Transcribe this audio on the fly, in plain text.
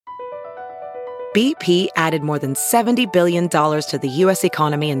BP added more than $70 billion to the U.S.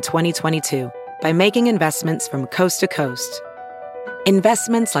 economy in 2022 by making investments from coast to coast.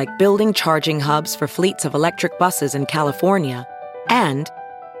 Investments like building charging hubs for fleets of electric buses in California and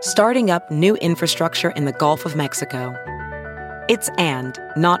starting up new infrastructure in the Gulf of Mexico. It's and,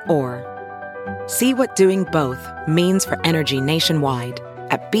 not or. See what doing both means for energy nationwide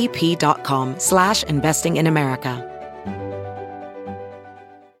at bp.com/investing in America.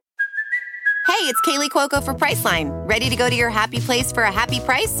 Hey, it's Kaylee Cuoco for Priceline. Ready to go to your happy place for a happy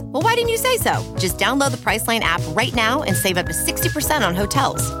price? Well, why didn't you say so? Just download the Priceline app right now and save up to 60% on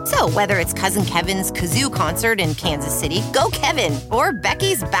hotels. So whether it's Cousin Kevin's Kazoo Concert in Kansas City, go Kevin, or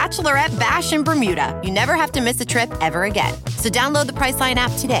Becky's Bachelorette Bash in Bermuda, you never have to miss a trip ever again. So download the Priceline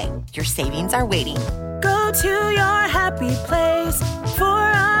app today. Your savings are waiting. Go to your happy place for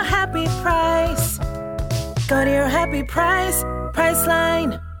a happy price. Go to your happy price,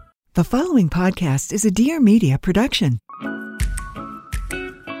 Priceline. The following podcast is a Dear Media production.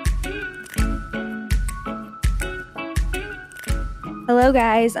 Hello,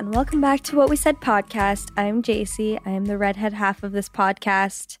 guys, and welcome back to What We Said podcast. I'm JC. I am the redhead half of this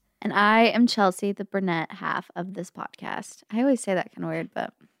podcast. And I am Chelsea, the brunette half of this podcast. I always say that kind of weird,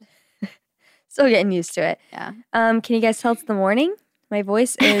 but still getting used to it. Yeah. Can you guys tell it's the morning? My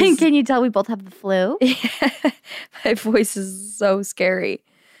voice is... Can you tell we both have the flu? My voice is so scary.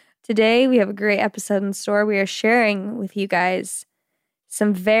 Today, we have a great episode in store. We are sharing with you guys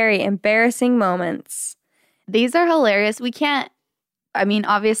some very embarrassing moments. These are hilarious.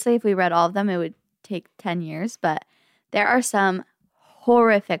 Obviously, if we read all of them, it would take 10 years, but there are some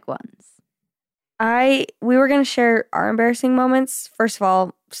horrific ones. We were going to share our embarrassing moments. First of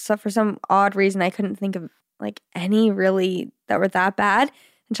all, for some odd reason, I couldn't think of any really that were that bad.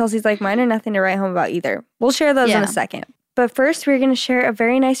 And Chelsea's like, mine are nothing to write home about either. We'll share those in a second. But first, we're going to share a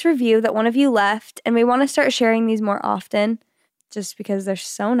very nice review that one of you left. And we want to start sharing these more often just because they're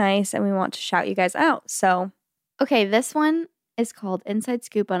so nice and we want to shout you guys out. So, okay, this one is called Inside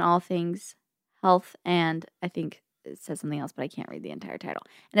Scoop on All Things Health, and I think it says something else, but I can't read the entire title.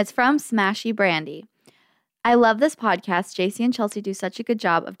 And it's from Smashy Brandy. I love this podcast. JC and Chelsea do such a good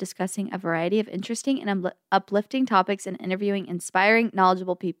job of discussing a variety of interesting and uplifting topics and interviewing inspiring,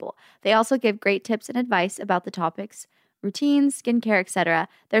 knowledgeable people. They also give great tips and advice about the topics, routines, skincare, etc.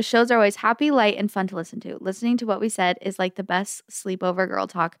 Their shows are always happy, light, and fun to listen to. Listening to What We Said is like the best sleepover girl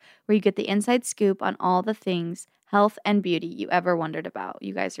talk where you get the inside scoop on all the things, health and beauty you ever wondered about.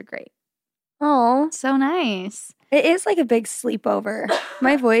 You guys are great. oh, So nice. it is like a big sleepover.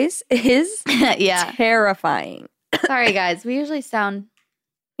 My voice is Yeah. terrifying. Sorry, guys. We usually sound...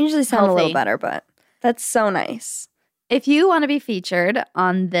 Usually sound a little Healthy. better, but that's so nice. If you want to be featured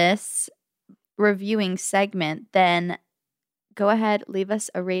on this reviewing segment, then go ahead, leave us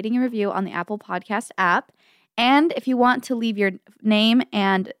a rating and review on the Apple Podcast app. And if you want to leave your name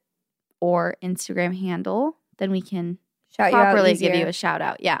and or Instagram handle, then we can Shout you out properly easier. give you a shout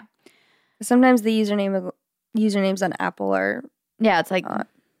out. Yeah. Sometimes the usernames on Apple are, Yeah, it's like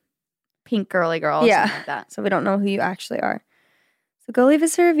pink girly girl or Yeah. something like that. so we don't know who you actually are. So go leave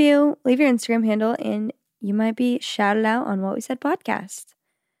us a review, leave your Instagram handle, and you might be shouted out on What We Said podcast.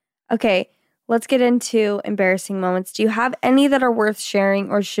 Okay, let's get into embarrassing moments. Do you have any that are worth sharing,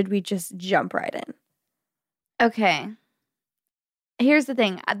 or should we just jump right in? Okay. Here's the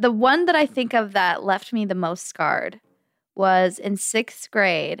thing. The one that I think of that left me the most scarred was in 6th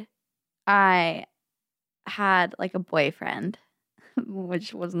grade. I had a boyfriend,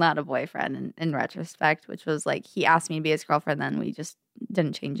 which was not a boyfriend in retrospect, which was he asked me to be his girlfriend, then we just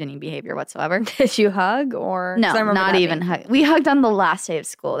didn't change any behavior whatsoever. Did you hug or? 'cause I No, remember not that even being- hug. We hugged on the last day of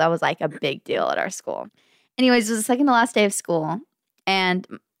school. That was a big deal at our school. Anyways, it was the second to last day of school. And,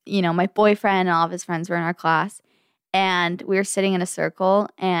 my boyfriend and all of his friends were in our class. And we were sitting in a circle.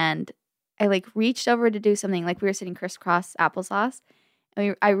 And I reached over to do something. We were sitting crisscross applesauce.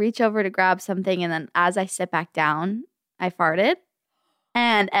 And I reach over to grab something. And then as I sit back down, I farted.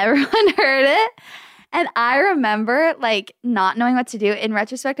 And everyone heard it. And I remember not knowing what to do. In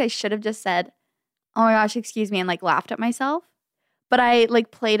retrospect, I should have just said, oh my gosh, excuse me, and laughed at myself. But I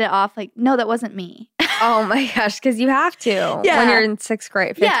played it off no, that wasn't me. Oh my gosh, because you have to when you're in 6th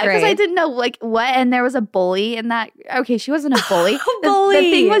grade, 5th grade. Yeah, because I didn't know what, and there was a bully in that. Okay, she wasn't a bully. Bully.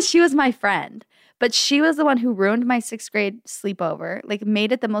 The thing was, she was my friend. But she was the one who ruined my 6th grade sleepover,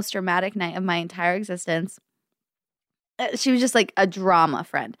 made it the most dramatic night of my entire existence. She was just a drama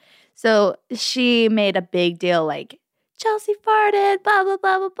friend. So she made a big deal Chelsea farted, blah, blah,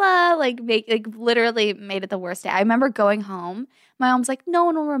 blah, blah, blah. Literally made it the worst day. I remember going home. My mom's like, no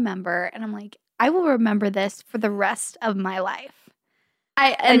one will remember. And I'm like, I will remember this for the rest of my life.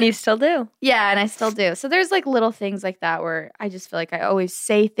 And you still do. Yeah, and I still do. So there's like little things like that where I just feel like I always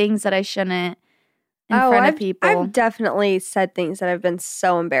say things that I shouldn't in front of people. I've definitely said things that I've been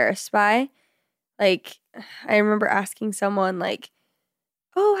so embarrassed by. Like, I remember asking someone, like,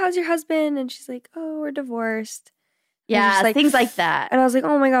 oh, how's your husband? And she's like, oh, we're divorced. Yeah, like, things like that. And I was like,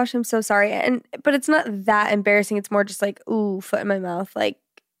 oh my gosh, I'm so sorry. But it's not that embarrassing. It's more just like, ooh, foot in my mouth. Like,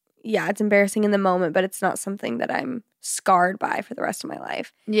 yeah, it's embarrassing in the moment, but it's not something that I'm scarred by for the rest of my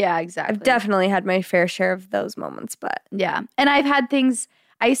life. Yeah, exactly. I've definitely had my fair share of those moments, but. Yeah. And I've had things,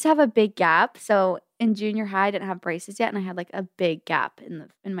 I used to have a big gap. So in junior high, I didn't have braces yet. And I had like a big gap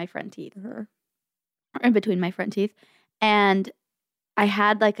in my front teeth, or in between my front teeth. And I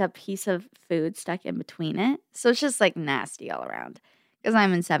had like a piece of food stuck in between it. So it's just like nasty all around because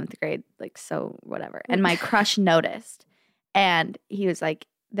I'm in 7th grade, like, so whatever. And my crush noticed and he was like,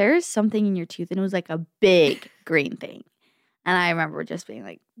 there's something in your tooth. And it was like a big green thing. And I remember just being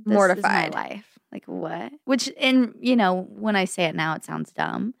like, this mortified. is my life. Like, what? Which, when I say it now, it sounds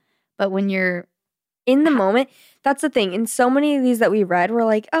dumb. But when you're in the moment, that's the thing. In so many of these that we read, we're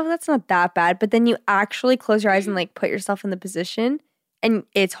like, oh, that's not that bad. But then you actually close your eyes and like put yourself in the position and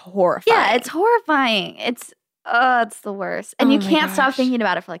it's horrifying. Yeah, it's horrifying. It's the worst. And you can't stop thinking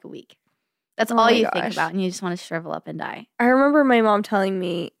about it for like a week. That's all you think about, and you just want to shrivel up and die. I remember my mom telling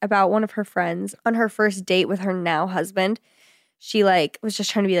me about one of her friends on her first date with her now husband. She like was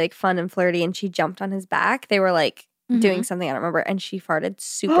just trying to be like fun and flirty, and she jumped on his back. They were like doing something, I don't remember, and she farted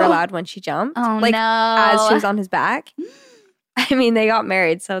super loud when she jumped. Oh, like, no. as she was on his back. I mean, they got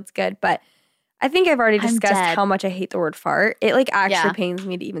married, so it's good. But I think I've already discussed how much I hate the word fart. It like actually pains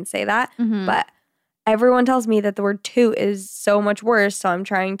me to even say that. But everyone tells me that the word toot is so much worse, so I'm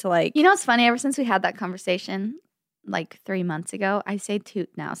trying to like. You know what's funny? Ever since we had that conversation like 3 months ago, I say toot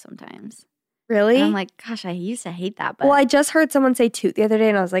now sometimes. Really? And I'm like, gosh, I used to hate that. But well, I just heard someone say toot the other day,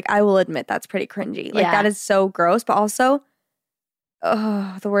 and I was like, I will admit that's pretty cringy. Like, that is so gross, but also,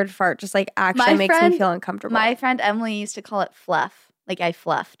 the word fart just like actually makes me feel uncomfortable. My friend Emily used to call it fluff. Like, I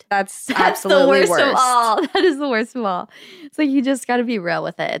fluffed. That's absolutely the worst of all. That is the worst of all. It's like, you just got to be real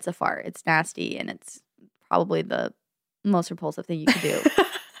with it. It's a fart. It's nasty, and it's probably the most repulsive thing you could do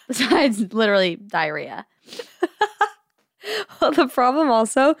besides literally diarrhea. Well, the problem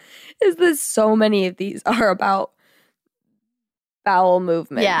also is that so many of these are about bowel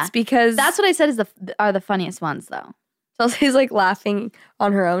movements. Yeah. Because that's what I said are the funniest ones, though. Chelsea's like laughing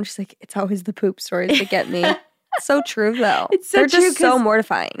on her own. She's like, it's always the poop stories that get me. It's so true, though. It's so They're true, just so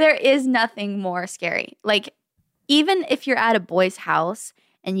mortifying. There is nothing more scary. Like, even if you're at a boy's house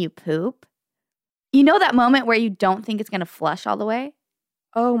and you poop, you know that moment where you don't think it's going to flush all the way?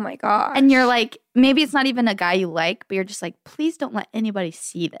 Oh my gosh. And you're like, maybe it's not even a guy you like, but you're just like, please don't let anybody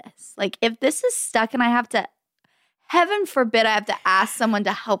see this. Like, if this is stuck and I have to, heaven forbid, I have to ask someone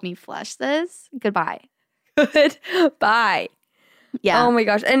to help me flush this, goodbye. Goodbye. Yeah. Oh my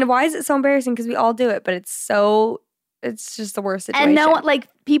gosh. And why is it so embarrassing? Because we all do it, but it's just the worst situation. And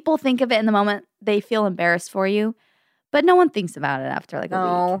people think of it in the moment, they feel embarrassed for you, but no one thinks about it after like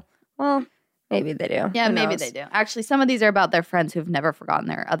a week. Well, maybe they do. Yeah, maybe they do. Actually, some of these are about their friends who've never forgotten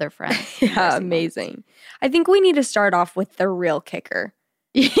their other friends. Yeah, amazing. I think we need to start off with the real kicker.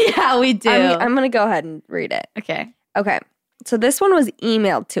 Yeah, we do. I'm going to go ahead and read it. Okay. So this one was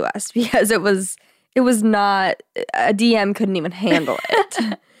emailed to us because it was not, a DM couldn't even handle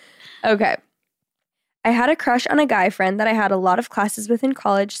it. Okay. I had a crush on a guy friend that I had a lot of classes with in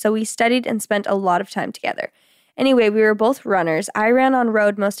college, so we studied and spent a lot of time together. Anyway, we were both runners. I ran on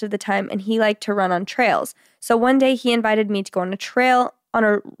road most of the time, and he liked to run on trails. So one day he invited me to go on a trail.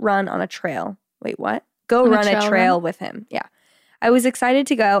 Wait, what? Go run a trail with him. Yeah. I was excited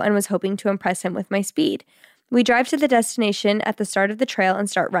to go and was hoping to impress him with my speed. We drive to the destination at the start of the trail and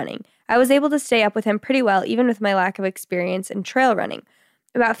start running. I was able to stay up with him pretty well, even with my lack of experience in trail running.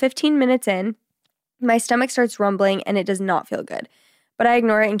 About 15 minutes in, my stomach starts rumbling and it does not feel good. But I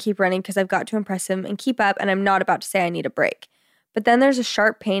ignore it and keep running because I've got to impress him and keep up, and I'm not about to say I need a break. But then there's a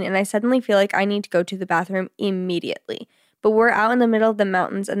sharp pain and I suddenly feel like I need to go to the bathroom immediately. But we're out in the middle of the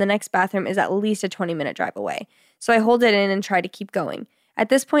mountains and the next bathroom is at least a 20-minute drive away. So I hold it in and try to keep going. At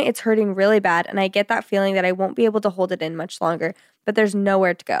this point, it's hurting really bad, and I get that feeling that I won't be able to hold it in much longer, but there's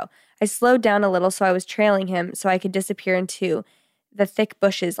nowhere to go. I slowed down a little so I was trailing him so I could disappear into the thick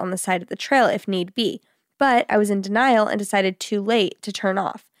bushes on the side of the trail if need be. But I was in denial and decided too late to turn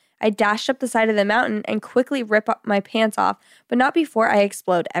off. I dashed up the side of the mountain and quickly rip up my pants off, but not before I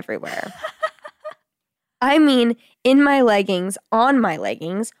explode everywhere. I mean, in my leggings, on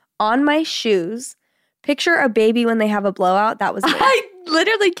my shoes. Picture a baby when they have a blowout. That was me. I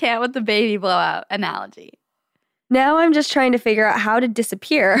literally can't with the baby blowout analogy. Now I'm just trying to figure out how to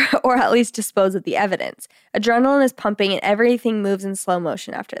disappear or at least dispose of the evidence. Adrenaline is pumping and everything moves in slow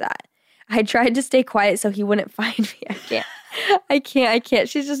motion after that. I tried to stay quiet so he wouldn't find me. I can't.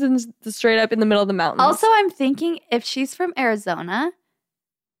 She's just straight up in the middle of the mountains. Also, I'm thinking if she's from Arizona,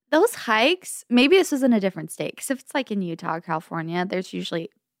 those hikes, maybe this was in a different state. Because if it's like in Utah or California, there's usually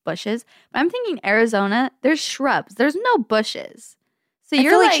bushes. But I'm thinking Arizona, there's shrubs. There's no bushes. So I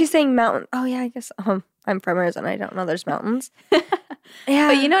you're feel like she's saying mountain. Oh, yeah, I guess. I'm from Arizona. I don't know there's mountains. Yeah.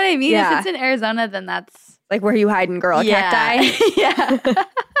 But you know what I mean? Yeah. If it's in Arizona, then that's... Like where you hiding, girl? Cacti? Yeah.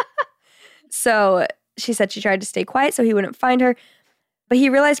 So she said she tried to stay quiet so he wouldn't find her. But he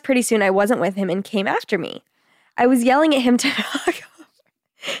realized pretty soon I wasn't with him and came after me. I was yelling at him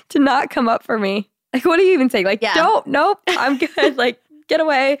to not come up for me. Like, what are you even saying? Like, nope, I'm good. Like, get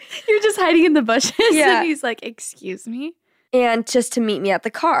away. You're just hiding in the bushes. Yeah. And he's like, excuse me? And just to meet me at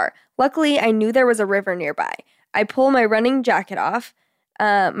the car. Luckily, I knew there was a river nearby. I pull my running jacket off.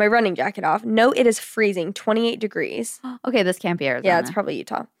 No, it is freezing, 28 degrees. Okay, this can't be Arizona. Yeah, it's probably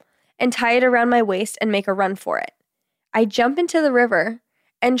Utah. And tie it around my waist and make a run for it. I jump into the river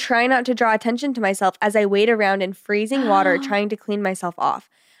and try not to draw attention to myself as I wade around in freezing water trying to clean myself off.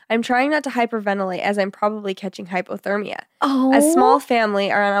 I'm trying not to hyperventilate as I'm probably catching hypothermia. Oh. A small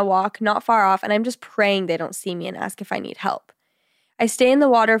family are on a walk not far off, and I'm just praying they don't see me and ask if I need help. I stay in the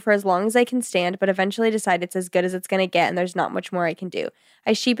water for as long as I can stand, but eventually decide it's as good as it's going to get and there's not much more I can do.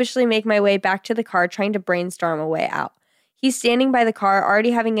 I sheepishly make my way back to the car, trying to brainstorm a way out. He's standing by the car, already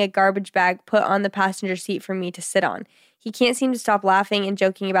having a garbage bag put on the passenger seat for me to sit on. He can't seem to stop laughing and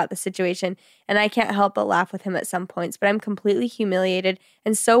joking about the situation, and I can't help but laugh with him at some points, but I'm completely humiliated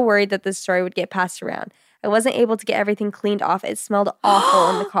and so worried that this story would get passed around. I wasn't able to get everything cleaned off. It smelled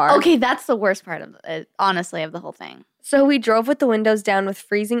awful in the car. Okay, that's the worst part of it, honestly, of the whole thing. So we drove with the windows down with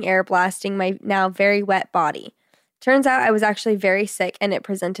freezing air blasting my now very wet body. Turns out I was actually very sick and it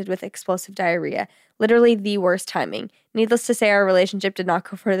presented with explosive diarrhea. Literally the worst timing. Needless to say, our relationship did not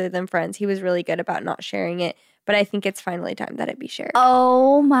go further than friends. He was really good about not sharing it, but I think it's finally time that it be shared.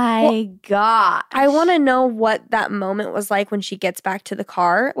 Oh my God. I want to know what that moment was like when she gets back to the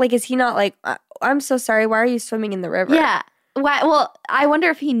car. Like, is he not like, I'm so sorry, why are you swimming in the river? Yeah. Why? Well, I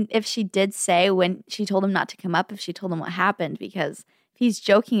wonder if she did say when she told him not to come up, if she told him what happened, because if he's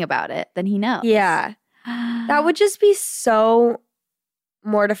joking about it, then he knows. Yeah. That would just be so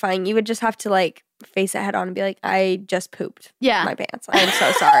mortifying. You would just have to like face it head on and be like, I just pooped my pants. I'm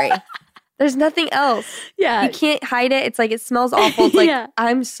so sorry. There's nothing else. Yeah. You can't hide it. It's like it smells awful. It's like,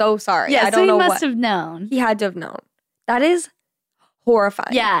 I'm so sorry. Yeah, I don't know he must have known. He had to have known. That is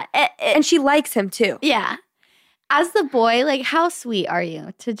horrifying. Yeah. And she likes him too. Yeah. As the boy, like, how sweet are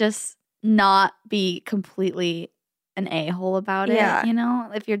you to just not be completely an a-hole about it? Yeah. You know,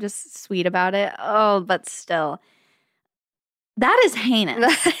 if you're just sweet about it. Oh, but still. That is heinous.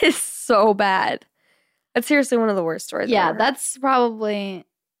 That is so bad. That's seriously one of the worst stories. Yeah, ever. that's probably,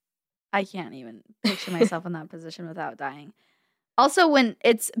 I can't even picture myself in that position without dying. Also, when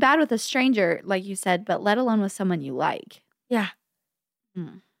it's bad with a stranger, like you said, but let alone with someone you like. Yeah.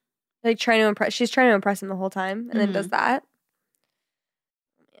 Mm. Like trying to impress. She's trying to impress him the whole time and then does that.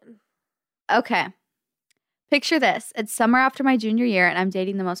 Man. Okay. Picture this. It's summer after my junior year and I'm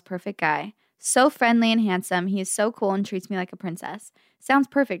dating the most perfect guy. So friendly and handsome. He is so cool and treats me like a princess. Sounds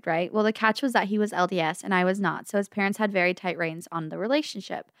perfect, right? Well, the catch was that he was LDS and I was not. So his parents had very tight reins on the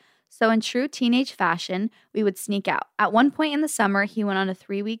relationship. So in true teenage fashion, we would sneak out. At one point in the summer, he went on a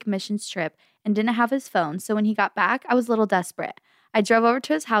 3-week missions trip and didn't have his phone. So when he got back, I was a little desperate. I drove over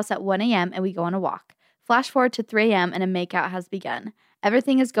to his house at 1 a.m. and we go on a walk. Flash forward to 3 a.m. and a makeout has begun.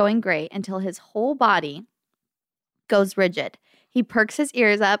 Everything is going great until his whole body goes rigid. He perks his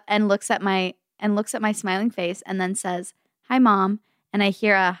ears up and looks at my smiling face and then says, "Hi, Mom." And I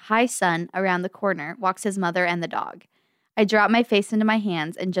hear a "Hi, son" around the corner. Walks his mother and the dog. I drop my face into my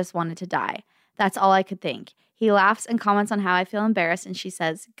hands and just wanted to die. That's all I could think. He laughs and comments on how I feel embarrassed and she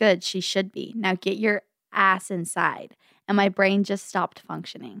says, "Good, she should be. Now get your ass inside." And my brain just stopped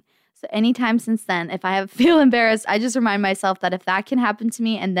functioning. So anytime since then, if I feel embarrassed, I just remind myself that if that can happen to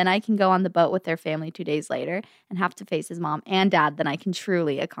me and then I can go on the boat with their family 2 days later and have to face his mom and dad, then I can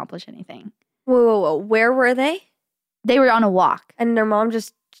truly accomplish anything. Whoa. Where were they? They were on a walk. And their mom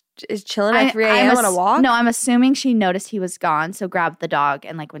just is chilling at 3 a.m. on a walk? No, I'm assuming she noticed he was gone, so grabbed the dog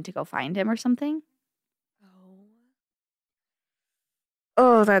and like went to go find him or something.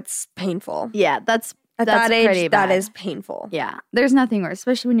 Oh, that's painful. Yeah, that's At that age, pretty that bad. is painful. Yeah, there's nothing worse,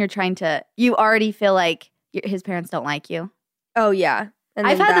 especially when you're trying to, you already feel like his parents don't like you. Oh, yeah. And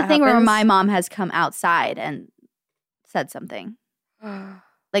I've then had that the thing where happens. my mom has come outside and said something.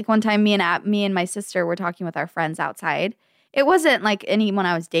 Like one time me and my sister were talking with our friends outside. It wasn't like anyone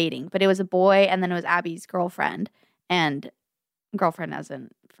I was dating, but it was a boy and then it was Abby's girlfriend. And girlfriend as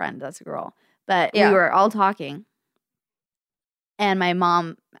in friend, that's a girl. But we were all talking. And my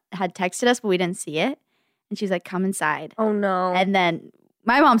mom had texted us, but we didn't see it. And she's like, come inside. Oh, no. And then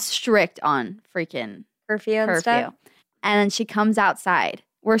my mom's strict on freaking Curfew and stuff? And then she comes outside.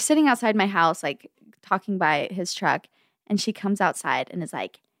 We're sitting outside my house, like talking by his truck. And she comes outside and is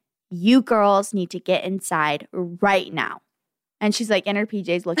like, you girls need to get inside right now. And she's like in her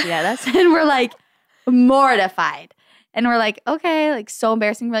PJs looking at us. And we're like mortified. And we're like, okay, like so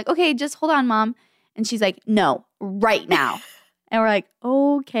embarrassing. We're like, okay, just hold on, Mom. And she's like, no, right now. And we're like,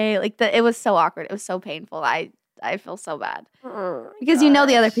 okay. Like it was so awkward. It was so painful. I feel so bad. Because the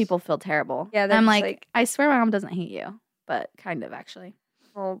other people feel terrible. Yeah, I'm like, I swear my mom doesn't hate you. But kind of, actually.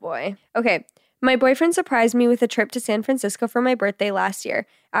 Oh, boy. Okay. My boyfriend surprised me with a trip to San Francisco for my birthday last year.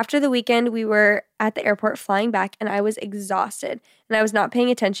 After the weekend, we were at the airport flying back, and I was exhausted. And I was not paying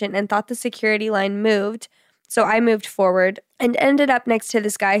attention and thought the security line moved. So I moved forward and ended up next to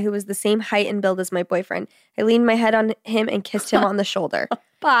this guy who was the same height and build as my boyfriend. I leaned my head on him and kissed him on the shoulder.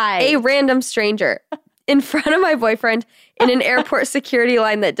 Bye. A random stranger in front of my boyfriend in an airport security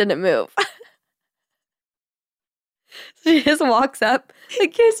line that didn't move. She just walks up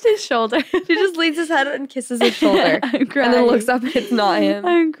and kissed his shoulder. She just leans his head and kisses his shoulder. I'm crying. And then looks up and it's not him.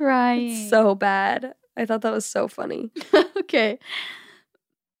 I'm crying. It's so bad. I thought that was so funny. Okay.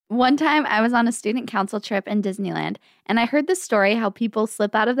 One time I was on a student council trip in Disneyland and I heard the story how people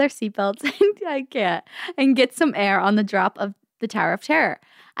slip out of their seatbelts and get some air on the drop of the Tower of Terror.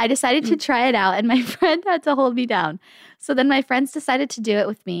 I decided to try it out and my friend had to hold me down. So then my friends decided to do it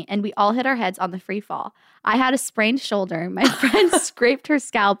with me and we all hit our heads on the free fall. I had a sprained shoulder, my friend scraped her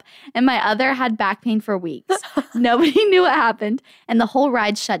scalp, and my other had back pain for weeks. Nobody knew what happened and the whole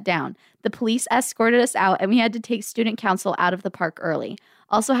ride shut down. The police escorted us out and we had to take student council out of the park early.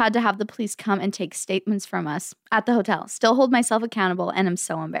 Also had to have the police come and take statements from us at the hotel. Still hold myself accountable and I'm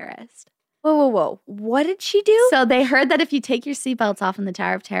so embarrassed. Whoa. What did she do? So they heard that if you take your seatbelts off in the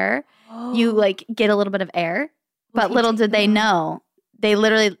Tower of Terror, you like get a little bit of air. But little did they know, they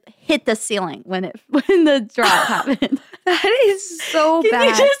literally hit the ceiling when the drop happened. That is so bad. Can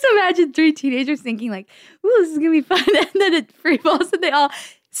you just imagine 3 teenagers thinking like, ooh, this is going to be fun. And then it free falls and they all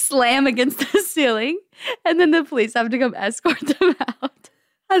slam against the ceiling. And then the police have to come escort them out.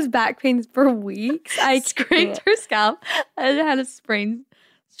 Has back pains for weeks. I scraped her scalp and had a sprained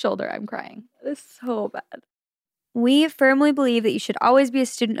shoulder. I'm crying. That is so bad. We firmly believe that you should always be a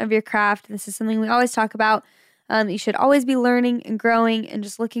student of your craft. This is something we always talk about. You should always be learning and growing and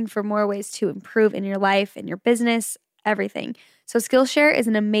just looking for more ways to improve in your life, in your business, everything. So Skillshare is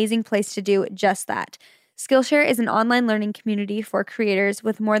an amazing place to do just that. Skillshare is an online learning community for creators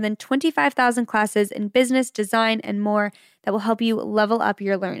with more than 25,000 classes in business, design, and more that will help you level up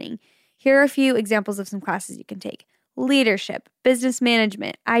your learning. Here are a few examples of some classes you can take. Leadership, business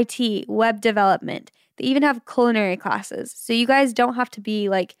management, IT, web development. They even have culinary classes. So you guys don't have to be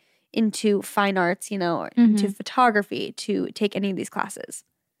like into fine arts, or into photography to take any of these classes.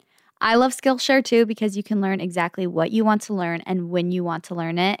 I love Skillshare too because you can learn exactly what you want to learn and when you want to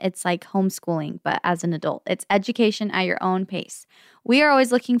learn it. It's like homeschooling, but as an adult. It's education at your own pace. We are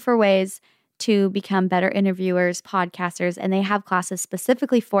always looking for ways to become better interviewers, podcasters, and they have classes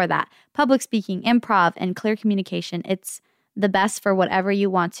specifically for that. Public speaking, improv, and clear communication. It's the best for whatever you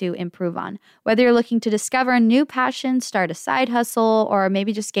want to improve on. Whether you're looking to discover a new passion, start a side hustle, or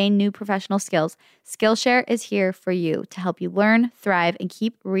maybe just gain new professional skills, Skillshare is here for you to help you learn, thrive, and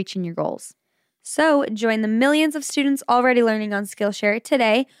keep reaching your goals. So join the millions of students already learning on Skillshare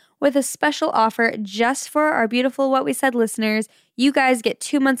today with a special offer just for our beautiful What We Said listeners. You guys get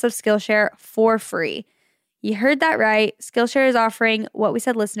 2 months of Skillshare for free. You heard that right. Skillshare is offering What We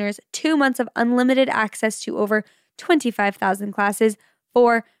Said listeners 2 months of unlimited access to over 25,000 classes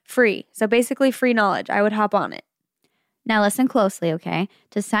for free. So basically free knowledge. I would hop on it. Now listen closely, okay?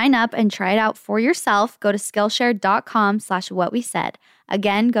 To sign up and try it out for yourself, go to Skillshare.com/whatwesaid.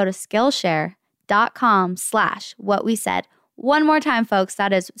 Again, go to Skillshare.com/whatwesaid. One more time, folks.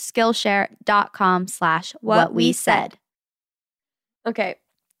 That is Skillshare.com/whatwesaid. Okay.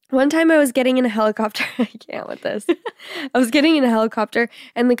 One time I was getting in a helicopter. I can't with this. I was getting in a helicopter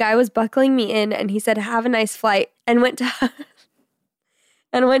and the guy was buckling me in and he said, "Have a nice flight," and went to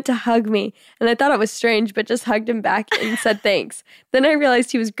hug me. And I thought it was strange, but just hugged him back and said thanks. Then I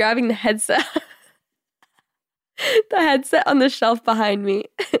realized he was grabbing the headset on the shelf behind me.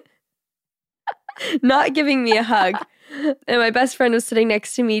 Not giving me a hug, And my best friend was sitting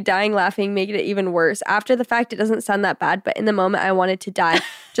next to me, dying laughing, making it even worse. After the fact, it doesn't sound that bad, but in the moment, I wanted to die.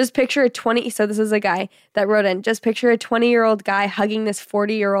 Just picture so this is a guy that wrote in, just picture a 20-year-old guy hugging this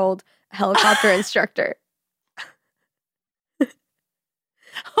 40-year-old helicopter instructor.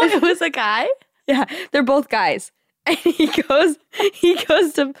 Oh, it was a guy? Yeah, they're both guys. And he goes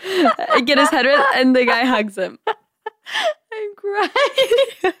to get his head wet, and the guy hugs him. I'm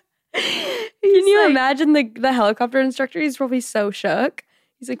crying. Can you imagine the helicopter instructor? He's probably so shook.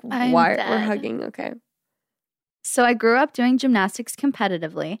 He's like, why we're hugging? Okay. So I grew up doing gymnastics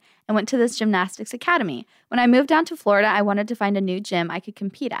competitively and went to this gymnastics academy. When I moved down to Florida, I wanted to find a new gym I could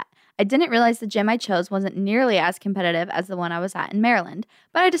compete at. I didn't realize the gym I chose wasn't nearly as competitive as the one I was at in Maryland,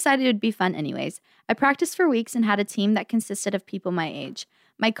 but I decided it would be fun anyways. I practiced for weeks and had a team that consisted of people my age.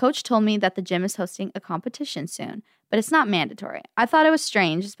 My coach told me that the gym is hosting a competition soon, but it's not mandatory. I thought it was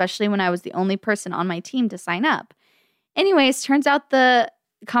strange, especially when I was the only person on my team to sign up. Anyways, turns out the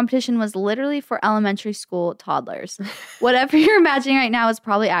competition was literally for elementary school toddlers. Whatever you're imagining right now is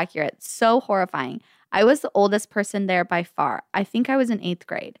probably accurate. So horrifying. I was the oldest person there by far. I think I was in 8th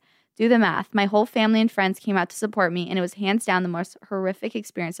grade. Do the math. My whole family and friends came out to support me, and it was hands down the most horrific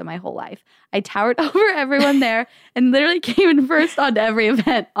experience of my whole life. I towered over everyone there and literally came in first on every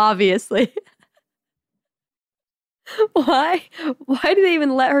event, obviously. Why? Why do they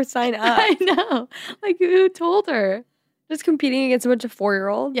even let her sign up? I know. Like, who told her? Just competing against a bunch of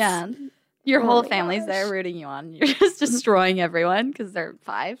 4-year-olds? Yeah. Your whole family's there rooting you on. You're just destroying everyone because they're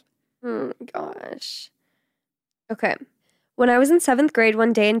 5. Oh my gosh. Okay. When I was in 7th grade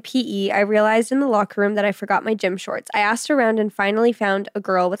one day in PE, I realized in the locker room that I forgot my gym shorts. I asked around and finally found a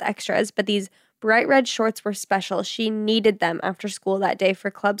girl with extras, but these bright red shorts were special. She needed them after school that day for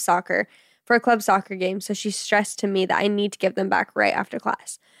a club soccer game, so she stressed to me that I need to give them back right after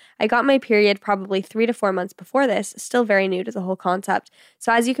class. I got my period probably 3 to 4 months before this, still very new to the whole concept.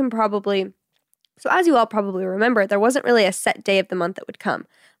 So as you all probably remember, there wasn't really a set day of the month that would come.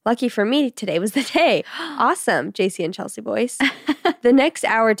 Lucky for me, today was the day. Awesome, JC and Chelsea boys. The exact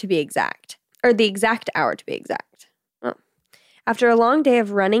hour to be exact. Oh. After a long day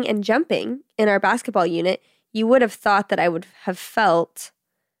of running and jumping in our basketball unit, you would have thought that I would have felt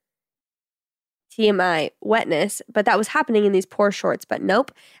TMI wetness, but that was happening in these poor shorts. But nope.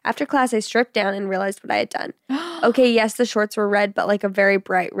 After class, I stripped down and realized what I had done. Okay, yes, the shorts were red, but like a very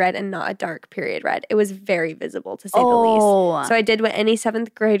bright red and not a dark period red. It was very visible, to say the least. So I did what any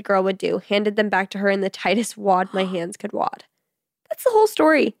 7th grade girl would do, handed them back to her in the tightest wad my hands could wad. That's the whole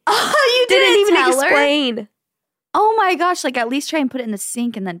story. Oh, you didn't even tell her? explain. Oh my gosh, like at least try and put it in the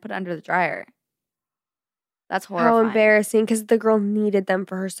sink and then put it under the dryer. That's horrifying. How embarrassing, because the girl needed them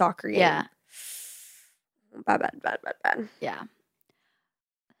for her soccer game. Yeah. Bad. Yeah.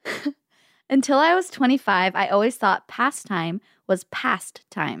 Until I was 25, I always thought pastime was past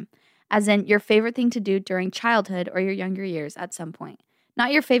time, as in your favorite thing to do during childhood or your younger years at some point,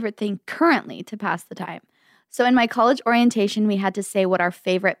 not your favorite thing currently to pass the time. So in my college orientation, we had to say what our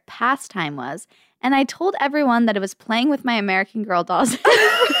favorite pastime was, and I told everyone that it was playing with my American Girl dolls and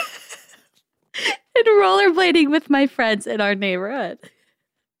rollerblading with my friends in our neighborhood.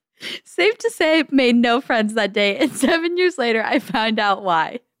 Safe to say, made no friends that day, and 7 years later, I found out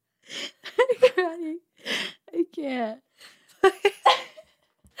why. I'm crying. I can't.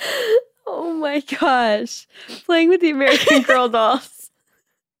 Oh my gosh. Playing with the American Girl dolls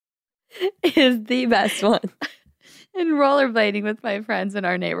is the best one. And rollerblading with my friends in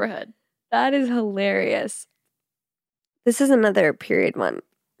our neighborhood. That is hilarious. This is another period one.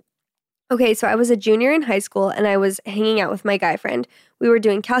 Okay, so I was a junior in high school and I was hanging out with my guy friend. We were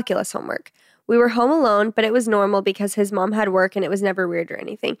doing calculus homework. We were home alone, but it was normal because his mom had work and it was never weird or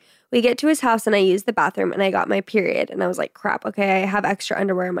anything. We get to his house and I used the bathroom and I got my period. And I was like, crap, okay, I have extra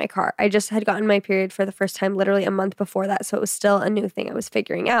underwear in my car. I just had gotten my period for the first time literally a month before that, so it was still a new thing I was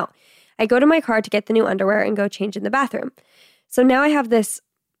figuring out. I go to my car to get the new underwear and go change in the bathroom. So now I have this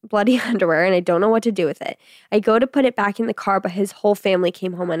bloody underwear and I don't know what to do with it. I go to put it back in the car, but his whole family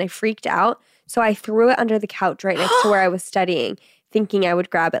came home and I freaked out. So I threw it under the couch right next to where I was studying, thinking I would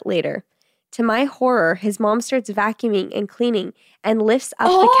grab it later. To my horror, his mom starts vacuuming and cleaning and lifts up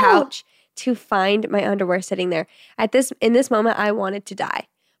the couch to find my underwear sitting there. In this moment, I wanted to die.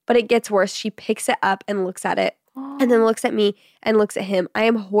 But it gets worse. She picks it up and looks at it and then looks at me and looks at him. I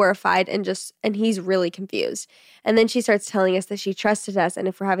am horrified and he's really confused. And then she starts telling us that she trusted us and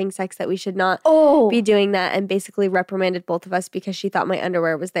if we're having sex that we should not be doing that, and basically reprimanded both of us because she thought my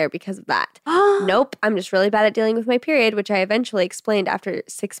underwear was there because of that. Nope, I'm just really bad at dealing with my period, which I eventually explained after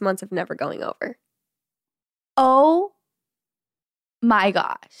 6 months of never going over. Oh my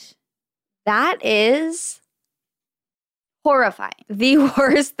gosh. That is Horrifying. The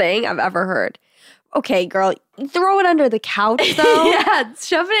worst thing I've ever heard. Okay, girl, throw it under the couch, though. Yeah,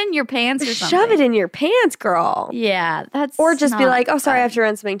 shove it in your pants or something. Shove it in your pants, girl. Yeah, that's Or just be not like, oh, sorry, I have fun. to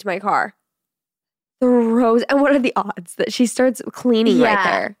run something to my car. Throws. And what are the odds that she starts cleaning right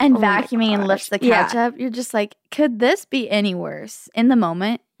there? And Oh my vacuuming and gosh. lifts the Yeah. couch up. You're just like, could this be any worse? In the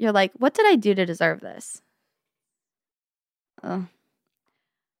moment, you're like, what did I do to deserve this? Ugh.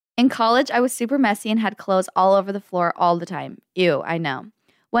 In college, I was super messy and had clothes all over the floor all the time. Ew, I know.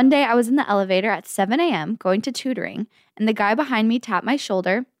 One day, I was in the elevator at 7 a.m. going to tutoring, and the guy behind me tapped my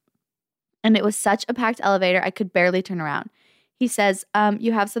shoulder, and it was such a packed elevator, I could barely turn around. He says,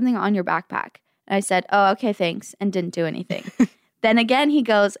 you have something on your backpack. And I said, oh, okay, thanks, and didn't do anything. Then again, he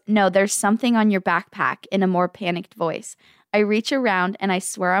goes, no, there's something on your backpack, in a more panicked voice. I reach around, and I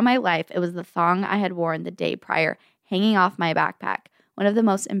swear on my life, it was the thong I had worn the day prior, hanging off my backpack. One of the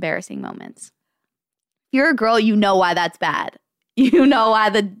most embarrassing moments. If you're a girl, you know why that's bad. You know why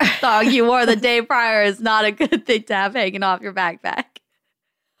the thong you wore the day prior is not a good thing to have hanging off your backpack.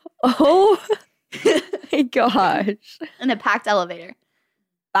 Oh my gosh. In a packed elevator.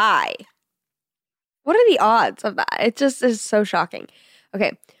 Bye. What are the odds of that? It just is so shocking.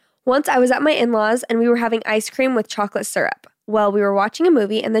 Okay. Once I was at my in-laws and we were having ice cream with chocolate syrup. Well, we were watching a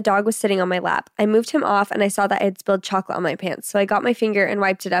movie and the dog was sitting on my lap. I moved him off and I saw that I had spilled chocolate on my pants. So I got my finger and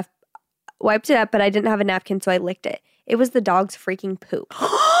wiped it up, but I didn't have a napkin, so I licked it. It was the dog's freaking poop.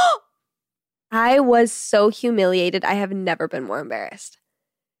 I was so humiliated. I have never been more embarrassed.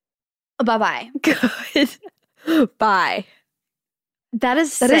 Bye-bye. Good. Bye. That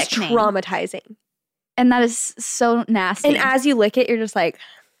is That is sickening. traumatizing. And that is so nasty. And as you lick it, you're just like,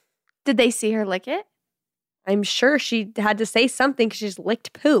 did they see her lick it? I'm sure she had to say something because she just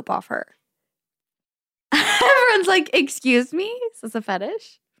licked poop off her. Everyone's like, excuse me? Is this a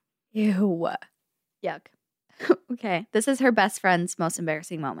fetish? Ew. Yuck. Okay. This is her best friend's most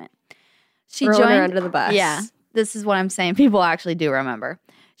embarrassing moment. She Throwing her joined under the bus. Yeah. This is what I'm saying. People actually do remember.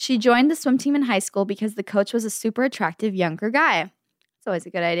 She joined the swim team in high school because the coach was a super attractive younger guy. It's always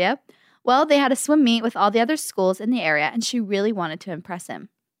a good idea. Well, they had a swim meet with all the other schools in the area, and she really wanted to impress him.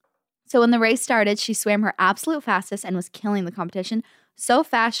 So when the race started, she swam her absolute fastest and was killing the competition so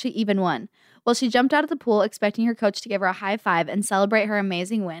fast she even won. Well, she jumped out of the pool expecting her coach to give her a high five and celebrate her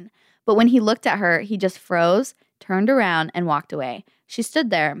amazing win. But when he looked at her, he just froze, turned around, and walked away. She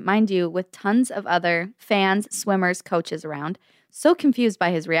stood there, mind you, with tons of other fans, swimmers, coaches around, so confused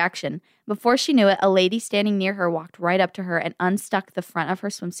by his reaction. Before she knew it, a lady standing near her walked right up to her and unstuck the front of her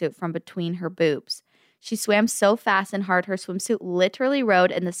swimsuit from between her boobs. She swam so fast and hard, her swimsuit literally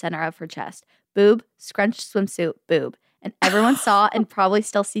rode in the center of her chest. Boob, scrunched swimsuit, boob. And everyone saw and probably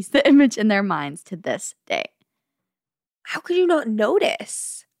still sees the image in their minds to this day. How could you not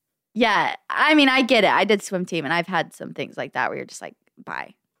notice? Yeah, I mean, I get it. I did swim team, and I've had some things like that where you're just like,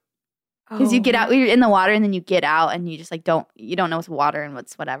 bye. Because you get out, you're in the water, and then you get out, and you just like don't know what's water and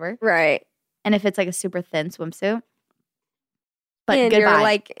what's whatever. Right. And if it's like a super thin swimsuit, but and goodbye. you're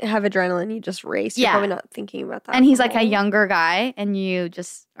like, have adrenaline, you just race. You're Yeah. probably not thinking about that. And he's like a Oh. younger guy, and you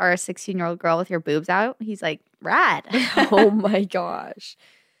just are a 16-year-old girl with your boobs out. He's like, rad. Oh my gosh.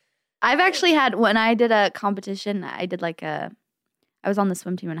 I've actually had, when I did a competition, I was on the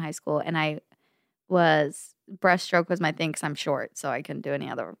swim team in high school, and breaststroke was my thing because I'm short, so I couldn't do any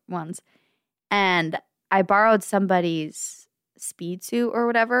other ones. And I borrowed somebody's speed suit or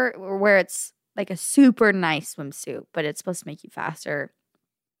whatever, where it's like a super nice swimsuit, but it's supposed to make you faster.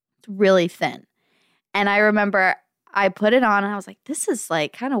 It's really thin. And I remember I put it on, and I was like, this is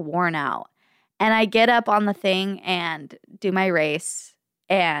like kind of worn out. And I get up on the thing and do my race,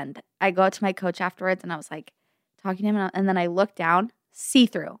 and I go out to my coach afterwards, and I was like talking to him, and then I looked down,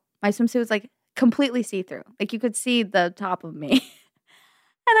 see-through. My swimsuit was like completely see-through. Like you could see the top of me.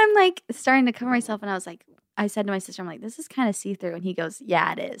 And I'm like starting to cover myself, and I said to my sister, I'm like, this is kind of see-through. And he goes,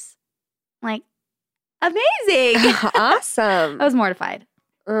 yeah, it is. I'm like, amazing. Awesome. I was mortified.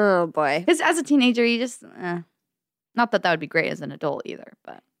 Oh boy. Because as a teenager, you just, not that would be great as an adult either,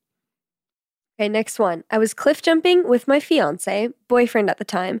 but. Okay, next one. I was cliff jumping with my boyfriend at the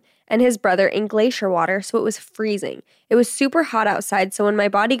time, and his brother in glacier water, so it was freezing. It was super hot outside, so when my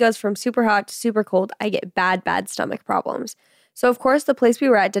body goes from super hot to super cold, I get bad stomach problems. So of course, the place we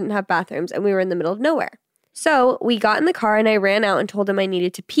were at didn't have bathrooms, and we were in the middle of nowhere. So we got in the car, and I ran out and told him I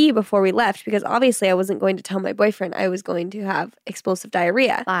needed to pee before we left, because obviously I wasn't going to tell my boyfriend I was going to have explosive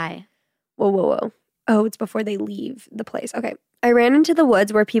diarrhea. Bye. Whoa. Oh, it's before they leave the place. Okay. I ran into the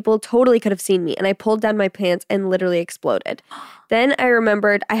woods where people totally could have seen me, and I pulled down my pants and literally exploded. Then I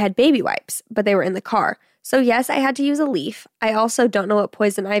remembered I had baby wipes, but they were in the car. So yes, I had to use a leaf. I also don't know what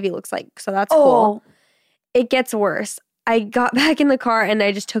poison ivy looks like, so that's cool. It gets worse. I got back in the car and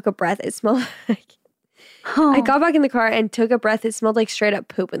I just took a breath. It smelled like I got back in the car and took a breath. It smelled like straight up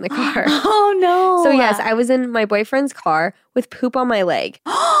poop in the car. Oh no. So yes, I was in my boyfriend's car with poop on my leg.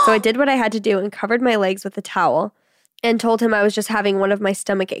 So I did what I had to do and covered my legs with a towel and told him I was just having one of my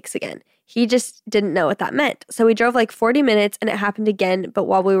stomach aches again. He just didn't know what that meant. So we drove like 40 minutes and it happened again, but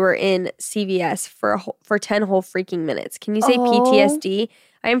while we were in CVS for 10 whole freaking minutes. Can you say PTSD?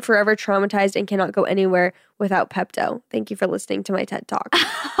 I am forever traumatized and cannot go anywhere without Pepto. Thank you for listening to my TED Talk.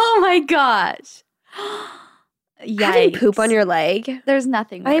 Oh my gosh. Having poop on your leg. There's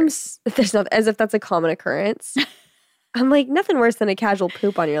nothing worse. There's not, as if that's a common occurrence. I'm like, nothing worse than a casual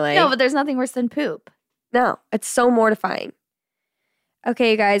poop on your leg. No, but there's nothing worse than poop. No, it's so mortifying.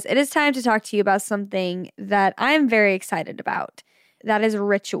 Okay, you guys, it is time to talk to you about something that I'm very excited about. That is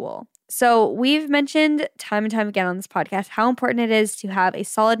Ritual. So we've mentioned time and time again on this podcast how important it is to have a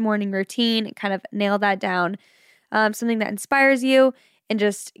solid morning routine, kind of nail that down, something that inspires you and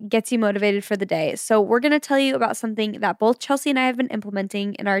just gets you motivated for the day. So we're going to tell you about something that both Chelsea and I have been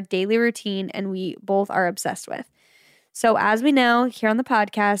implementing in our daily routine and we both are obsessed with. So as we know here on the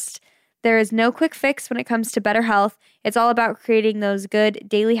podcast, there is no quick fix when it comes to better health. It's all about creating those good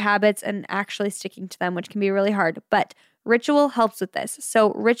daily habits and actually sticking to them, which can be really hard. But Ritual helps with this.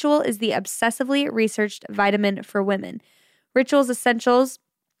 So Ritual is the obsessively researched vitamin for women. Ritual's essentials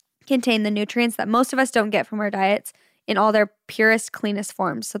contain the nutrients that most of us don't get from our diets in all their purest, cleanest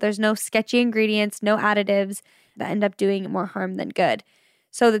forms. So there's no sketchy ingredients, no additives that end up doing more harm than good.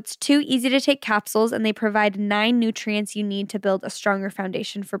 So it's 2 easy to take capsules and they provide 9 nutrients you need to build a stronger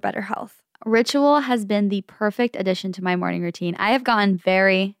foundation for better health. Ritual has been the perfect addition to my morning routine. I have gotten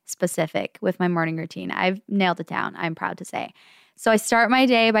very specific with my morning routine. I've nailed it down, I'm proud to say. So I start my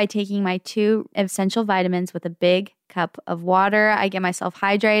day by taking my 2 essential vitamins with a big cup of water. I get myself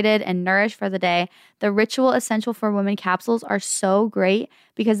hydrated and nourished for the day. The Ritual Essential for Women capsules are so great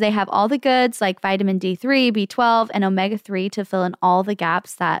because they have all the goods like vitamin D3, B12, and omega-3 to fill in all the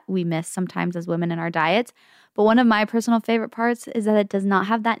gaps that we miss sometimes as women in our diets. But one of my personal favorite parts is that it does not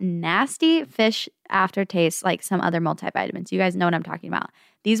have that nasty fish aftertaste like some other multivitamins. You guys know what I'm talking about.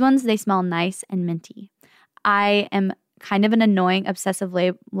 These ones, they smell nice and minty. I am kind of an annoying obsessive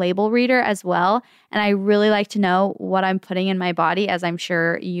label reader as well. And I really like to know what I'm putting in my body, as I'm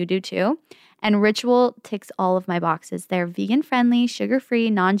sure you do too. And Ritual ticks all of my boxes. They're vegan-friendly,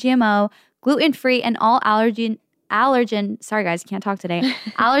 sugar-free, non-GMO, gluten-free, and all allergen, sorry guys, can't talk today,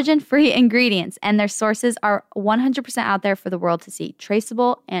 allergen-free ingredients. And their sources are 100% out there for the world to see.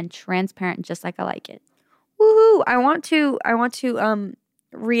 Traceable and transparent, just like I like it. Woohoo! I want to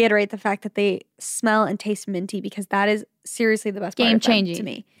reiterate the fact that they smell and taste minty because that is seriously the best part of them to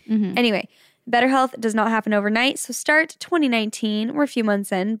me. Mm-hmm. Anyway, better health does not happen overnight, so start 2019. We're a few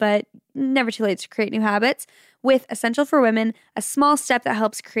months in, but never too late to create new habits with Essential for Women, a small step that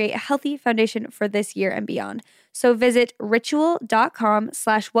helps create a healthy foundation for this year and beyond. So visit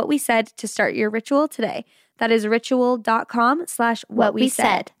ritual.com/whatwesaid to start your ritual today. That is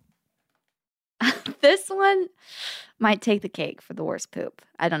ritual.com/whatwesaid. This one might take the cake for the worst poop.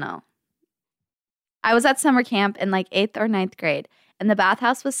 I don't know. I was at summer camp in like 8th or 9th grade, and the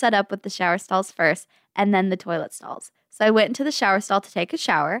bathhouse was set up with the shower stalls first and then the toilet stalls. So I went into the shower stall to take a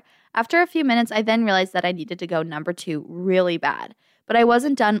shower. After a few minutes, I then realized that I needed to go number 2 really bad. But I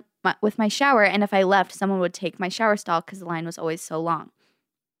wasn't done with my shower, and if I left, someone would take my shower stall because the line was always so long.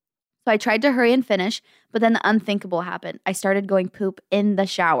 So I tried to hurry and finish, but then the unthinkable happened. I started going poop in the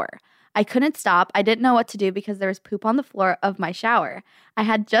shower. I couldn't stop. I didn't know what to do because there was poop on the floor of my shower. I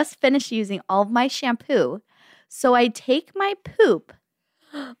had just finished using all of my shampoo. So I take my poop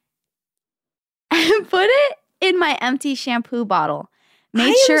and put it in my empty shampoo bottle.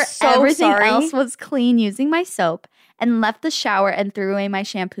 Made sure everything else was clean using my soap and left the shower and threw away my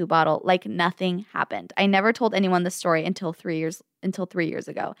shampoo bottle like nothing happened. I never told anyone this story until 3 years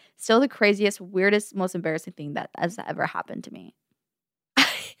ago. Still the craziest, weirdest, most embarrassing thing that has ever happened to me.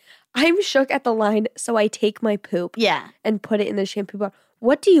 I'm shook at the line, so I take my poop and put it in the shampoo bottle.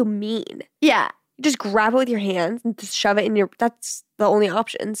 What do you mean? Yeah. You just grab it with your hands and just shove it in your... That's the only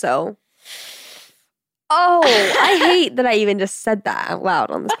option, so... Oh, I hate that I even just said that out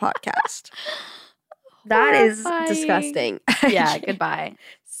loud on this podcast. That is disgusting. Yeah, goodbye.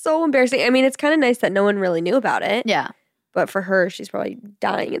 So embarrassing. I mean, it's kind of nice that no one really knew about it. Yeah. But for her, she's probably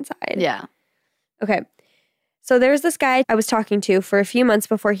dying inside. Yeah. Okay. So there's this guy I was talking to for a few months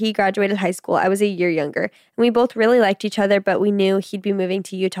before he graduated high school. I was a year younger. And we both really liked each other, but we knew he'd be moving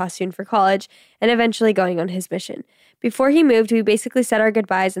to Utah soon for college and eventually going on his mission. Before he moved, we basically said our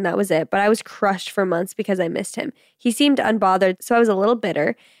goodbyes and that was it. But I was crushed for months because I missed him. He seemed unbothered, so I was a little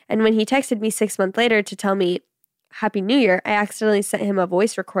bitter. And when he texted me 6 months later to tell me Happy New Year, I accidentally sent him a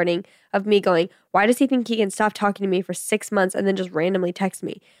voice recording of me going, why does he think he can stop talking to me for 6 months and then just randomly text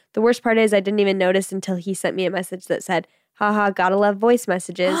me? The worst part is I didn't even notice until he sent me a message that said, haha, gotta love voice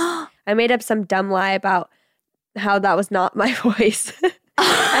messages. I made up some dumb lie about how that was not my voice.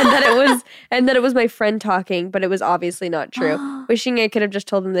 and that it was my friend talking, but it was obviously not true. Wishing I could have just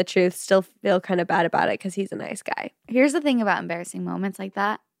told him the truth. Still feel kind of bad about it because he's a nice guy. Here's the thing about embarrassing moments like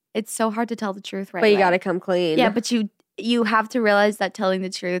that. It's so hard to tell the truth right But you away. got to come clean. Yeah, but you have to realize that telling the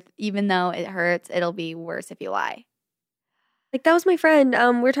truth, even though it hurts, it'll be worse if you lie. Like, that was my friend.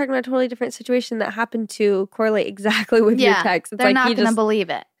 We're talking about a totally different situation that happened to correlate exactly with your text. It's they're like not going to believe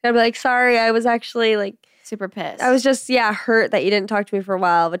it. I'd be like, sorry, I was actually like super pissed. I was just, hurt that you didn't talk to me for a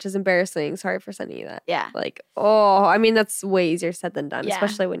while, which is embarrassing. Sorry for sending you that. Yeah. Like, I mean, that's way easier said than done, Yeah.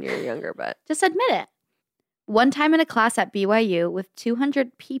 especially when you're younger, but. Just admit it. One time in a class at BYU with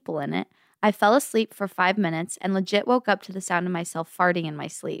 200 people in it, I fell asleep for 5 minutes and legit woke up to the sound of myself farting in my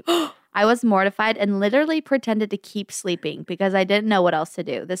sleep. I was mortified and literally pretended to keep sleeping because I didn't know what else to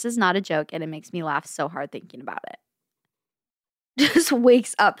do. This is not a joke, and it makes me laugh so hard thinking about it. Just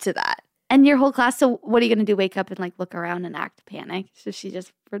wakes up to that. And your whole class, so what are you going to do? Wake up and like look around and act panic? So she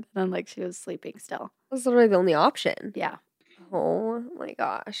just pretended like she was sleeping still. That's literally the only option. Yeah. Oh my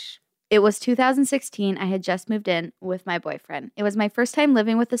gosh. It was 2016. I had just moved in with my boyfriend. It was my first time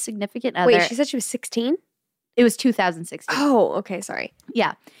living with a significant other. Wait, she said she was 16? It was 2016. Oh, okay, sorry.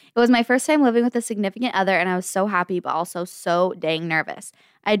 Yeah. It was my first time living with a significant other, and I was so happy, but also so dang nervous.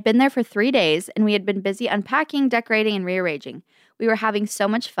 I had been there for 3 days, and we had been busy unpacking, decorating, and rearranging. We were having so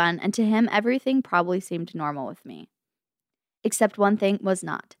much fun, and to him, everything probably seemed normal with me. Except one thing was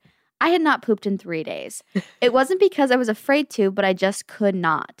not. I had not pooped in 3 days. It wasn't because I was afraid to, but I just could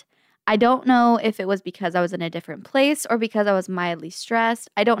not. I don't know if it was because I was in a different place or because I was mildly stressed.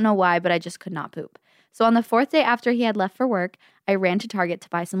 I don't know why, but I just could not poop. So on the 4th day after he had left for work, I ran to Target to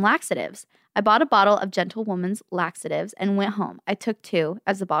buy some laxatives. I bought a bottle of Gentle Woman's laxatives and went home. I took 2,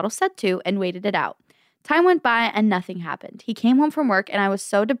 as the bottle said to, and waited it out. Time went by and nothing happened. He came home from work and I was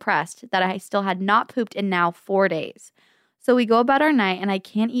so depressed that I still had not pooped in now 4 days. So we go about our night and I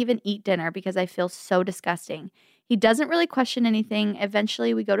can't even eat dinner because I feel so disgusting. He doesn't really question anything.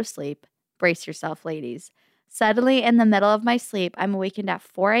 Eventually we go to sleep. Brace yourself, ladies. Suddenly, in the middle of my sleep, I'm awakened at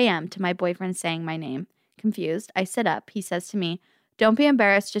 4 a.m. to my boyfriend saying my name. Confused, I sit up. He says to me, "Don't be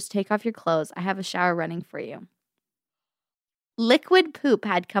embarrassed, just take off your clothes. I have a shower running for you." Liquid poop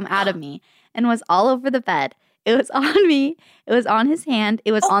had come out of me and was all over the bed. It was on me, it was on his hand,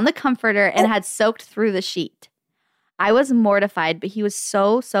 it was on the comforter, and had soaked through the sheet. I was mortified, but he was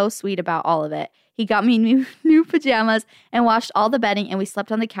so sweet about all of it. He got me new pajamas and washed all the bedding, and we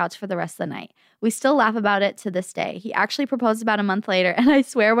slept on the couch for the rest of the night. We still laugh about it to this day. He actually proposed about a month later, and I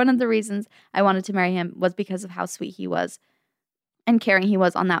swear one of the reasons I wanted to marry him was because of how sweet he was and caring he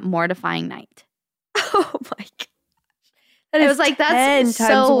was on that mortifying night. Oh my gosh. It was like, that's 10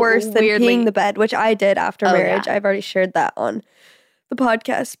 times so worse than weirdly. peeing the bed, which I did after Oh, marriage. yeah. I've already shared that on the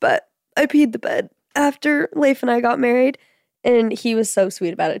podcast, but I peed the bed after Leif and I got married, and he was so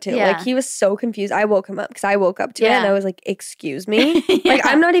sweet about it too. Yeah. Like, he was so confused. I woke him up because I woke up to it, Yeah. and I was like, excuse me? Yeah. Like,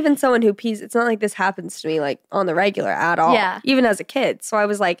 I'm not even someone who pees. It's not like this happens to me, like, on the regular at all. Yeah. Even as a kid. So I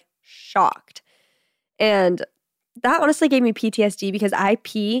was, like, shocked. And that honestly gave me PTSD because I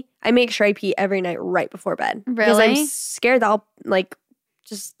make sure I pee every night right before bed. Because I'm Really? scared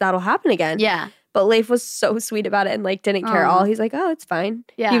that'll happen again. Yeah. But Leif was so sweet about it and like didn't care at all. Aw. He's like, oh, it's fine.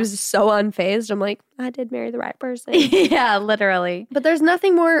 Yeah. He was so unfazed. I'm like, I did marry the right person. Yeah, literally. But there's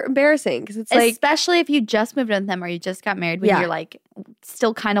nothing more embarrassing because it's like, Especially if you just moved in with them or you just got married when Yeah. you're like,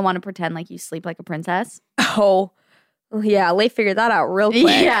 still kind of want to pretend like you sleep like a princess. oh, yeah, Leif figured that out real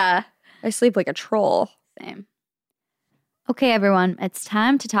quick. Yeah. I sleep like a troll. Same. Okay, everyone, it's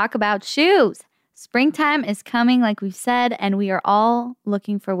time to talk about shoes. Springtime is coming, like we've said, and we are all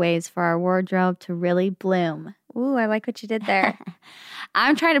looking for ways for our wardrobe to really bloom. Ooh, I like what you did there.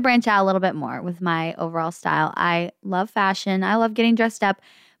 I'm trying to branch out a little bit more with my overall style. I love fashion. I love getting dressed up.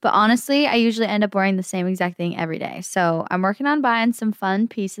 But honestly, I usually end up wearing the same exact thing every day. So I'm working on buying some fun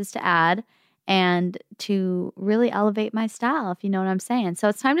pieces to add and to really elevate my style, if you know what I'm saying. So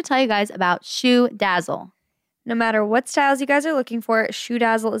it's time to tell you guys about Shoe Dazzle. No matter what styles you guys are looking for, Shoe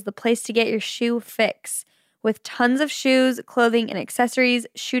Dazzle is the place to get your shoe fix. With tons of shoes, clothing, and accessories,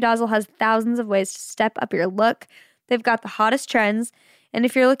 Shoe Dazzle has thousands of ways to step up your look. They've got the hottest trends, and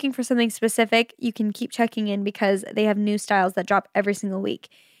if you're looking for something specific, you can keep checking in because they have new styles that drop every single week.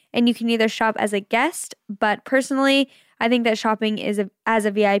 And you can either shop as a guest, but personally, I think that shopping as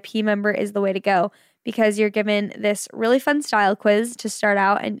a VIP member is the way to go because you're given this really fun style quiz to start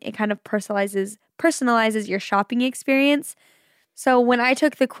out, and it kind of personalizes personalizes your shopping experience. So when I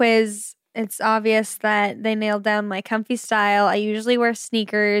took the quiz, it's obvious that they nailed down my comfy style. I usually wear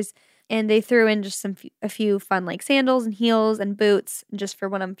sneakers, and they threw in just a few fun like sandals and heels and boots just for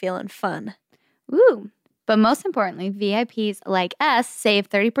when I'm feeling fun. Ooh. But most importantly, VIPs like us save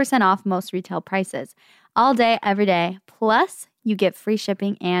 30% off most retail prices all day, every day. Plus, you get free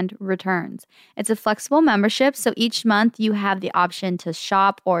shipping and returns. It's a flexible membership, so each month you have the option to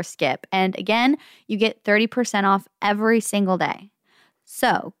shop or skip. And again, you get 30% off every single day.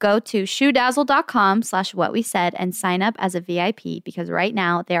 So go to shoedazzle.com/whatwesaid and sign up as a VIP because right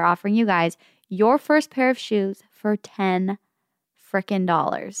now they're offering you guys your first pair of shoes for $10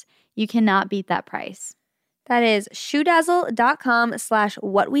 frickin'. You cannot beat that price. That is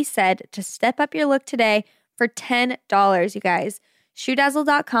shoedazzle.com/whatwesaid to step up your look today for $10, you guys.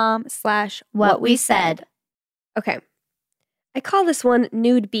 shoedazzle.com/whatwesaid. Okay. I call this one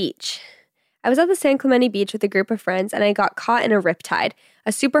Nude Beach. I was at the San Clemente Beach with a group of friends and I got caught in a riptide.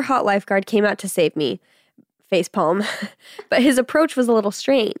 A super hot lifeguard came out to save me. Facepalm. But his approach was a little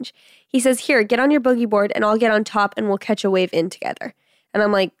strange. He says, "Here, get on your boogie board and I'll get on top and we'll catch a wave in together." And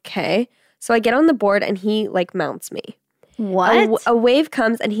I'm like, okay. So I get on the board and he like mounts me. What? A wave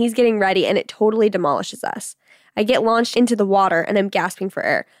comes and he's getting ready and it totally demolishes us. I get launched into the water and I'm gasping for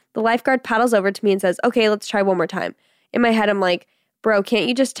air. The lifeguard paddles over to me and says, "Okay, let's try one more time." In my head, I'm like, bro, can't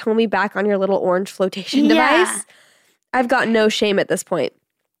you just tow me back on your little orange flotation device? I've got no shame at this point.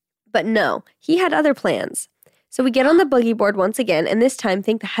 But no, he had other plans. So we get on the boogie board once again, and this time,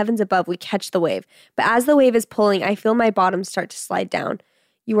 thank the heavens above, we catch the wave. But as the wave is pulling, I feel my bottom start to slide down.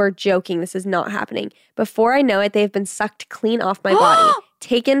 You are joking. This is not happening. Before I know it, they have been sucked clean off my body,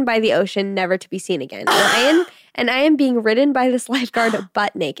 taken by the ocean, never to be seen again. And I am being ridden by this lifeguard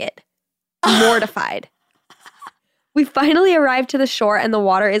butt naked, mortified. We finally arrived to the shore and the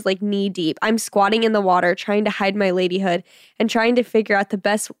water is like knee deep. I'm squatting in the water, trying to hide my ladyhood and trying to figure out the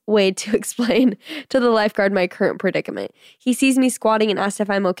best way to explain to the lifeguard my current predicament. He sees me squatting and asked if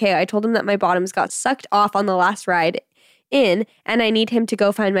I'm okay. I told him that my bottoms got sucked off on the last ride in and I need him to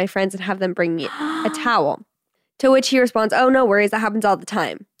go find my friends and have them bring me a towel. To which he responds, "Oh, no worries, that happens all the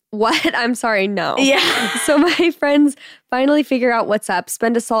time." What? I'm sorry, no. Yeah. So my friends finally figure out what's up,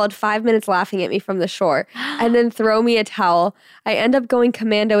 spend a solid 5 minutes laughing at me from the shore, and then throw me a towel. I end up going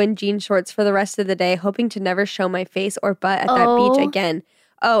commando in jean shorts for the rest of the day, hoping to never show my face or butt at that beach again.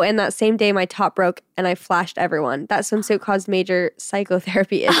 Oh, and that same day my top broke and I flashed everyone. That swimsuit caused major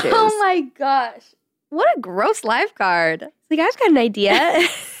psychotherapy issues. Oh my gosh. What a gross lifeguard. Like, I've got an idea.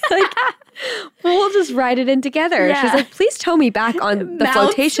 Like, we'll just ride it in together. Yeah. She's like, "Please tow me back on the Mounts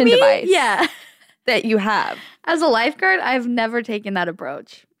flotation me? device Yeah. that you have." As a lifeguard, I've never taken that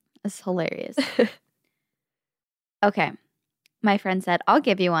approach. It's hilarious. Okay. My friend said, "I'll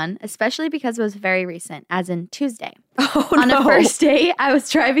give you one, especially because it was very recent, as in Tuesday." Oh, On no. a first date, I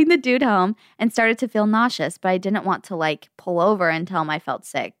was driving the dude home and started to feel nauseous, but I didn't want to like pull over and tell him I felt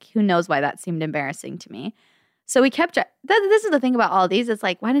sick. Who knows why that seemed embarrassing to me. So we kept, this is the thing about all these. It's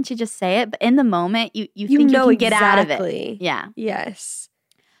like, why didn't you just say it? But in the moment, you think know you can get out of it. exactly. Yeah. Yes.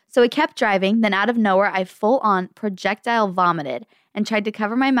 So we kept driving. Then out of nowhere, I full on projectile vomited and tried to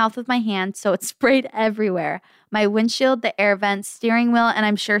cover my mouth with my hand so it sprayed everywhere. My windshield, the air vents, steering wheel, and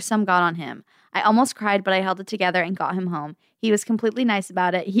I'm sure some got on him. I almost cried, but I held it together and got him home. He was completely nice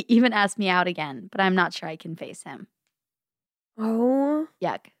about it. He even asked me out again, but I'm not sure I can face him. Oh.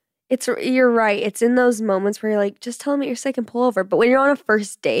 Yuck. You're right. It's in those moments where you're like, just tell me you're sick and pull over. But when you're on a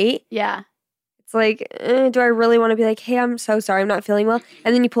first date, Yeah. it's like, do I really want to be like, "Hey, I'm so sorry, I'm not feeling well"?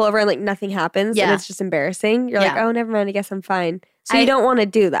 And then you pull over and like nothing happens and Yeah. it's just embarrassing. You're like, Yeah. "Oh, never mind, I guess I'm fine." So you don't want to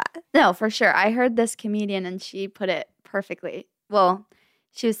do that. No, for sure. I heard this comedian and she put it perfectly. Well,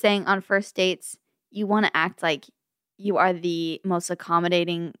 she was saying on first dates, you want to act like you are the most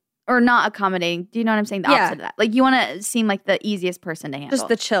accommodating or not accommodating. Do you know what I'm saying? The Yeah. opposite of that. Like you want to seem like the easiest person to handle. Just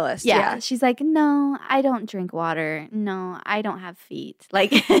the chillest. Yeah. She's like, "No, I don't drink water. No, I don't have feet."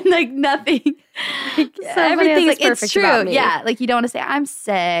 Like, like nothing. everything is it's perfect true. about me. Yeah. Like you don't want to say, "I'm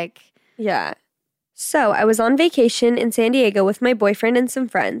sick." Yeah. So I was on vacation in San Diego with my boyfriend and some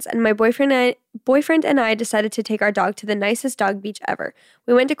friends, and my boyfriend and I decided to take our dog to the nicest dog beach ever.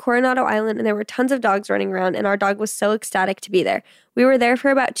 We went to Coronado Island, and there were tons of dogs running around, and our dog was so ecstatic to be there. We were there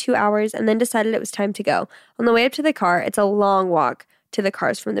for about 2 hours and then decided it was time to go. On the way up to the car, it's a long walk to the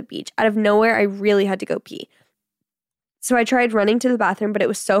cars from the beach. Out of nowhere, I really had to go pee. So I tried running to the bathroom, but it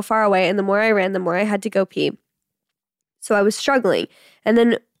was so far away, and the more I ran, the more I had to go pee. So I was struggling. And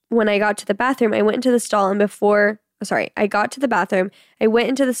then when I got to the bathroom, I went into the stall, and I got to the bathroom, I went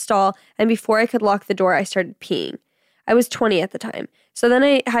into the stall, and before I could lock the door, I started peeing. I was 20 at the time. So then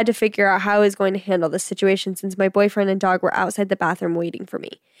I had to figure out how I was going to handle this situation since my boyfriend and dog were outside the bathroom waiting for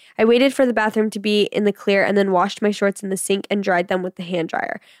me. I waited for the bathroom to be in the clear and then washed my shorts in the sink and dried them with the hand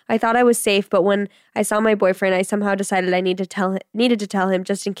dryer. I thought I was safe, but when I saw my boyfriend, I somehow decided I needed to tell him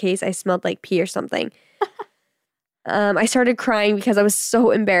just in case I smelled like pee or something. I started crying because I was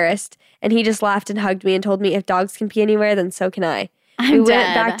so embarrassed, and he just laughed and hugged me and told me if dogs can pee anywhere, then so can I. We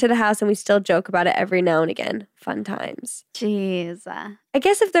went back to the house and we still joke about it every now and again. Fun times. Jeez. I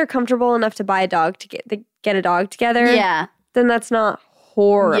guess if they're comfortable enough to buy a dog to get a dog together, then that's not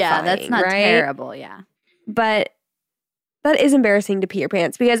horrifying. Yeah, that's not right? terrible. Yeah. But that is embarrassing to pee your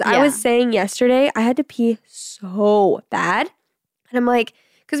pants because I was saying yesterday I had to pee so bad. And I'm like,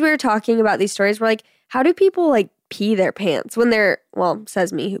 because we were talking about these stories, we're like, how do people like pee their pants when they're, well,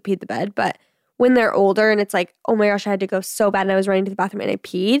 says me who peed the bed, but when they're older and it's like, oh my gosh, I had to go so bad and I was running to the bathroom and I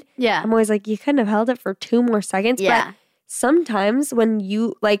peed. Yeah. I'm always like, you couldn't have held it for 2 more seconds. Yeah. But sometimes when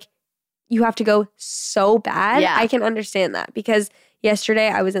you have to go so bad, I can understand that because yesterday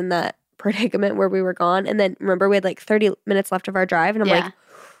I was in that predicament where we were gone. And then remember we had like 30 minutes left of our drive and I'm like,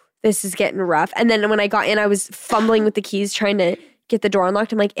 this is getting rough. And then when I got in, I was fumbling with the keys trying to get the door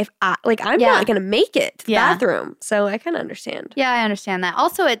unlocked. I'm like, I'm not going to make it to the bathroom. So I kind of understand. Yeah, I understand that.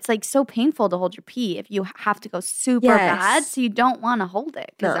 Also, it's like so painful to hold your pee if you have to go super bad. So you don't want to hold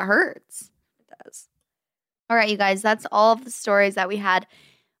it because it hurts. It does. All right, you guys, that's all of the stories that we had.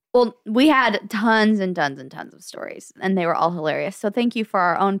 Well, we had tons and tons and tons of stories, and they were all hilarious. So thank you for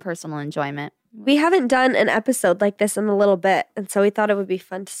our own personal enjoyment. We haven't done an episode like this in a little bit, and so we thought it would be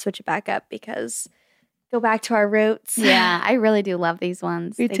fun to switch it back up because go back to our roots. Yeah, I really do love these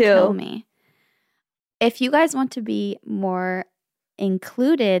ones. Me they too. Kill me. If you guys want to be more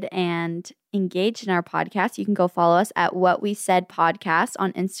included and engaged in our podcast, you can go follow us at What We Said Podcast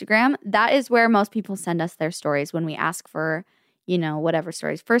on Instagram. That is where most people send us their stories when we ask for, whatever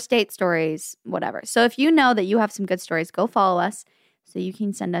stories, first date stories, whatever. So if you know that you have some good stories, go follow us so you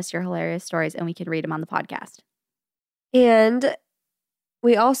can send us your hilarious stories and we can read them on the podcast. And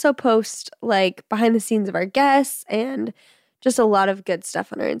we also post like behind the scenes of our guests and just a lot of good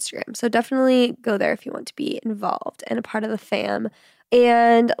stuff on our Instagram. So definitely go there if you want to be involved and a part of the fam.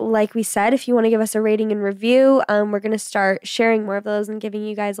 And like we said, if you want to give us a rating and review, we're going to start sharing more of those and giving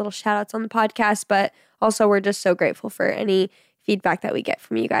you guys little shout outs on the podcast. But also we're just so grateful for any feedback that we get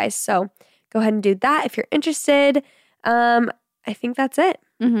from you guys. So go ahead and do that if you're interested. I think that's it.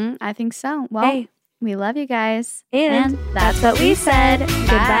 I think so. Well, we love you guys. And that's what we said.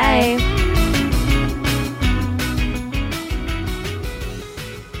 Goodbye.